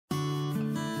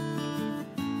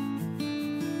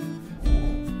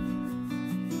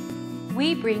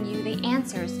we bring you the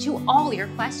answers to all your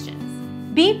questions.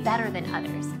 Be better than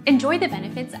others. Enjoy the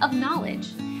benefits of knowledge.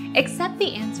 Accept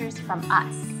the answers from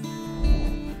us.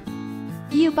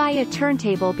 You buy a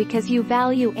turntable because you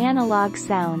value analog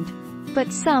sound.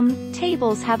 But some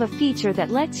tables have a feature that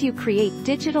lets you create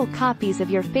digital copies of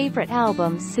your favorite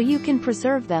albums so you can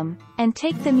preserve them, and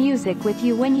take the music with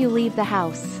you when you leave the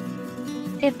house.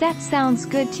 If that sounds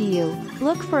good to you,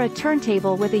 look for a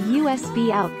turntable with a USB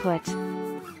output.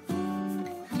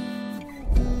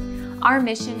 Our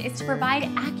mission is to provide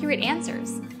accurate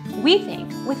answers. We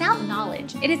think without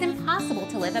knowledge, it is impossible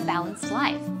to live a balanced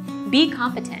life. Be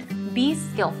competent, be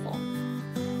skillful.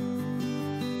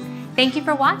 Thank you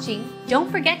for watching.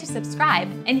 Don't forget to subscribe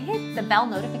and hit the bell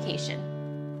notification.